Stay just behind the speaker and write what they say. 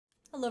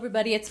Hello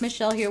everybody, it's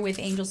Michelle here with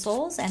Angel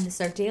Souls, and this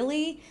is our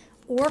daily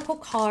oracle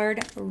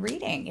card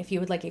reading. If you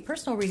would like a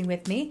personal reading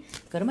with me,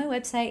 go to my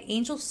website,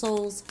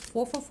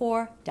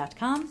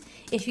 angelsouls444.com.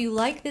 If you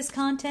like this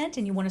content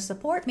and you want to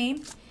support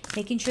me,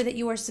 making sure that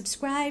you are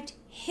subscribed,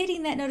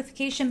 hitting that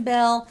notification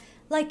bell,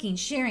 liking,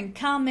 sharing,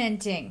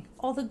 commenting,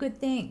 all the good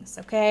things,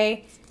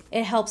 okay?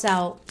 It helps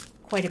out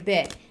quite a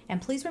bit.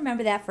 And please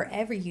remember that for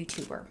every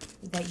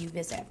YouTuber that you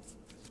visit.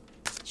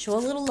 Show a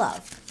little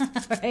love,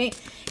 right?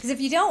 Because if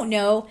you don't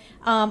know,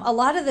 a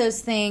lot of those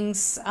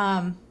things,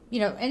 you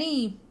know,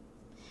 any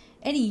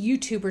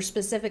YouTuber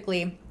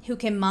specifically who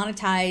can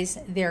monetize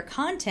their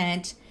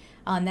content,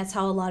 that's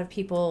how a lot of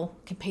people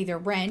can pay their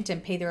rent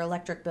and pay their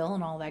electric bill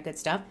and all that good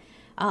stuff.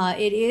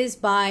 It is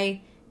by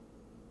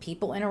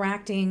people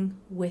interacting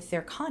with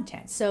their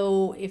content.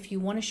 So if you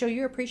want to show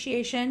your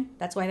appreciation,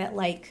 that's why that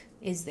like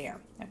is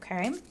there,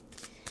 okay?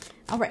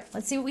 All right,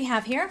 let's see what we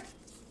have here.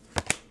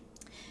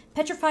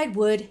 Petrified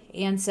wood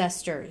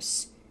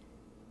ancestors.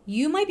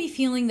 You might be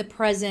feeling the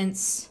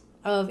presence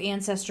of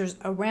ancestors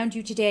around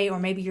you today, or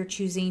maybe you're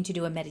choosing to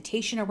do a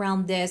meditation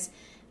around this,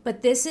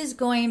 but this is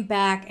going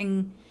back,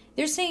 and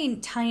they're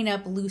saying tying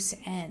up loose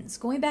ends,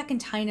 going back and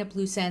tying up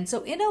loose ends.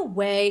 So in a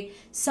way,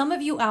 some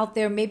of you out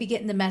there may be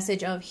getting the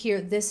message of,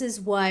 here, this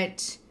is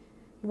what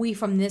we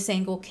from this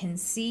angle can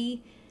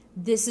see.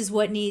 This is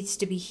what needs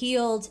to be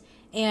healed.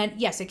 And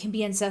yes, it can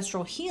be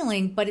ancestral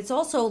healing, but it's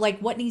also like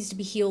what needs to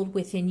be healed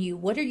within you.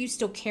 What are you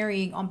still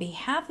carrying on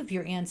behalf of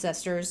your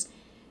ancestors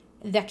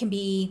that can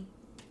be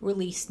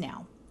released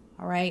now?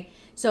 All right.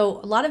 So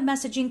a lot of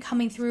messaging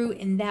coming through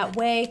in that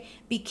way.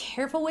 Be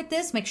careful with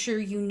this. Make sure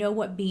you know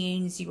what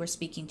beings you are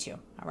speaking to.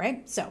 All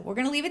right. So we're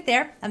going to leave it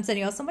there. I'm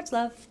sending you all so much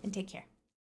love and take care.